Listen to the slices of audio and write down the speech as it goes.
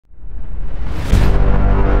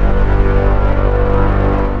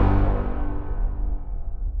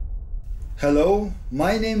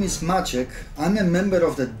My name is Maciek. I'm a member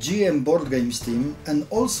of the GM Boardgames team and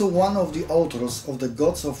also one of the authors of the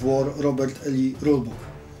Gods of War Robert Lee rulebook.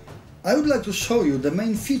 I would like to show you the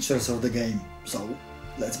main features of the game, so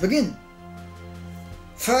let's begin!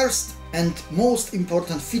 First and most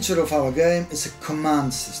important feature of our game is a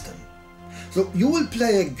command system. So you will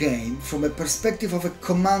play a game from a perspective of a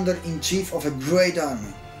commander-in-chief of a great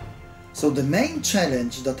army. So the main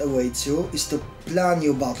challenge that awaits you is to plan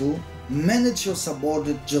your battle, manage your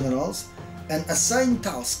subordinate generals, and assign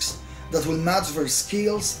tasks that will match their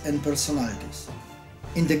skills and personalities.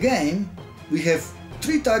 In the game, we have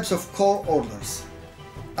three types of core orders: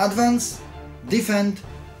 advance, defend,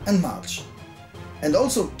 and march. And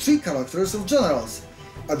also three characters of generals: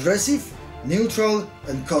 aggressive, neutral,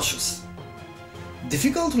 and cautious.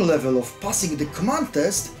 Difficulty level of passing the command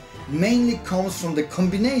test mainly comes from the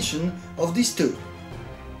combination of these two.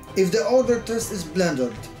 If the order test is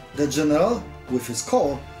blundered, the general, with his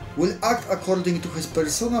core, will act according to his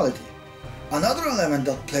personality. Another element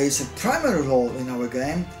that plays a primary role in our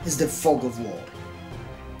game is the fog of war.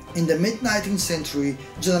 In the mid-19th century,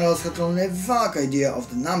 generals had only a vague idea of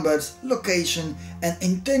the numbers, location, and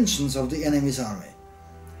intentions of the enemy's army.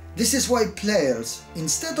 This is why players,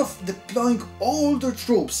 instead of deploying all their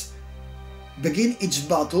troops, begin each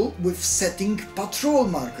battle with setting patrol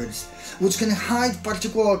markers, which can hide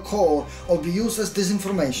particular core or be used as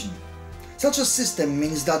disinformation. Such a system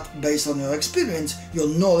means that, based on your experience, your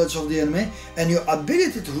knowledge of the enemy, and your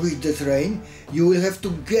ability to read the terrain, you will have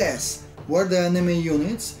to guess where the enemy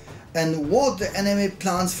units and what the enemy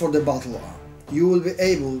plans for the battle are. You will be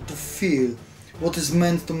able to feel what is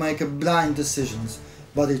meant to make a blind decisions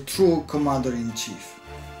by the true commander-in-chief.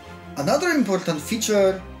 Another important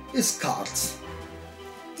feature is cards.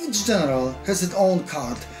 Each general has its own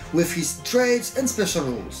card with his traits and special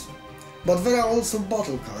rules. But there are also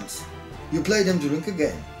battle cards. You play them during a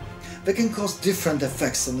game. They can cause different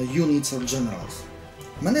effects on the units or generals.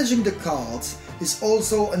 Managing the cards is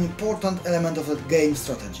also an important element of the game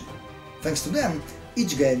strategy. Thanks to them,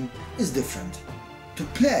 each game is different. To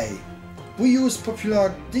play, we use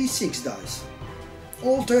popular D6 dice.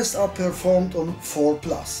 All tests are performed on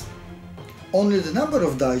 4+. Only the number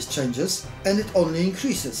of dice changes and it only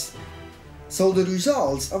increases. So the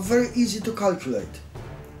results are very easy to calculate.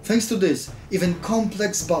 Thanks to this, even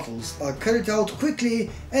complex battles are carried out quickly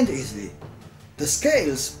and easily. The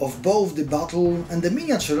scales of both the battle and the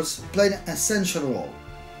miniatures play an essential role.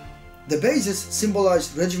 The bases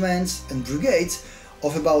symbolize regiments and brigades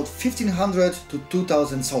of about 1500 to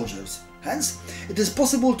 2000 soldiers. Hence, it is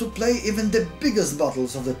possible to play even the biggest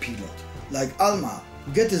battles of the period, like Alma,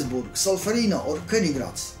 Gettysburg, Solferino or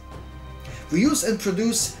Königgrätz. We use and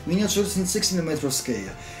produce miniatures in 6mm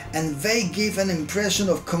scale, and they give an impression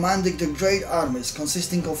of commanding the great armies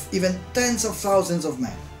consisting of even tens of thousands of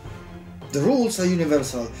men. The rules are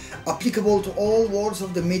universal, applicable to all wars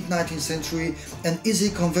of the mid-19th century and easily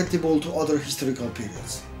convertible to other historical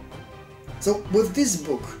periods. So with this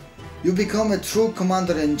book, you become a true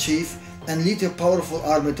commander-in-chief and lead a powerful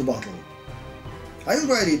army to battle. Are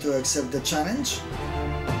you ready to accept the challenge?